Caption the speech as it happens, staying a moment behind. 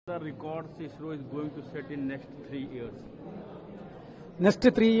The records ISRO is going to set in next 3 years? Next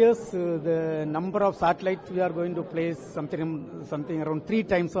 3 years, the number of satellites we are going to place something around 3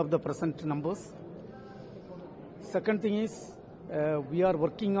 times of the present numbers. Second thing is, we are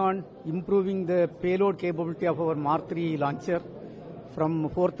working on improving the payload capability of our Mark 3 launcher from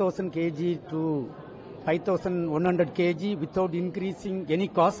 4,000 kg to 5,100 kg without increasing any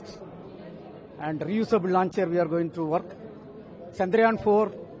cost. And reusable launcher we are going to work. Chandrayaan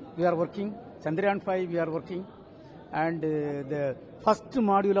 4 we are working. Chandrayaan 5 we are working. And the first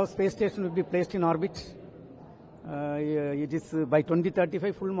module of space station will be placed in orbit. It is by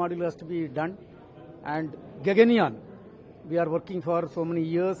 2035 full module has to be done. And Gaganyaan, we are working for so many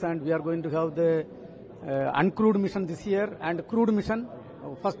years, and we are going to have the uncrewed mission this year and crewed mission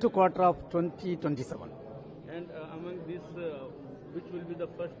first quarter of 2027. And among this, which will be the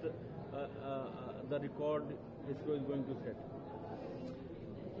first the record ISRO is going to set?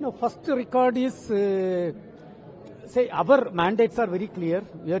 No, first record is, our mandates are very clear.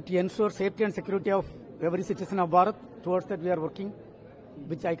 We have to ensure safety and security of every citizen of Bharat. Towards that we are working,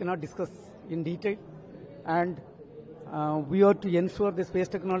 which I cannot discuss in detail. And we have to ensure the space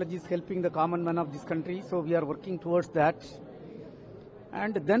technology is helping the common man of this country. So we are working towards that.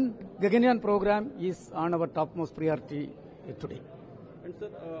 And then Gaganyaan program is on our topmost priority today. And sir,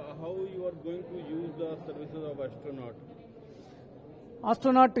 how you are going to use the services of astronaut?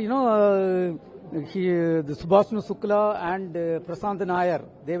 Astronaut, the Subhashnu Shukla and Prashant Nair,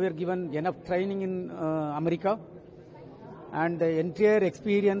 they were given enough training in America, and the entire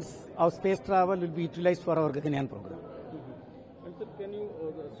experience of space travel will be utilized for our Gaganyaan program. And sir, can you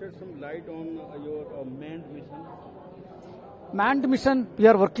shed some light on your manned mission? Manned mission, we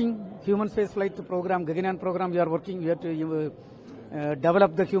are working. Human space flight program, Gaganyaan program, we are working. We have to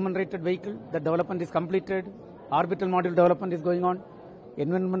develop the human-rated vehicle. The development is completed. Orbital module development is going on.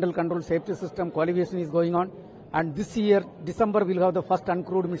 Environmental control safety system qualification is going on. And this year, December, we will have the first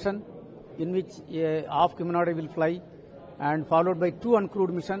uncrewed mission in which half humanoid will fly, and followed by 2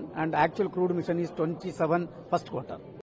 uncrewed mission, and actual crewed mission is 27 first quarter.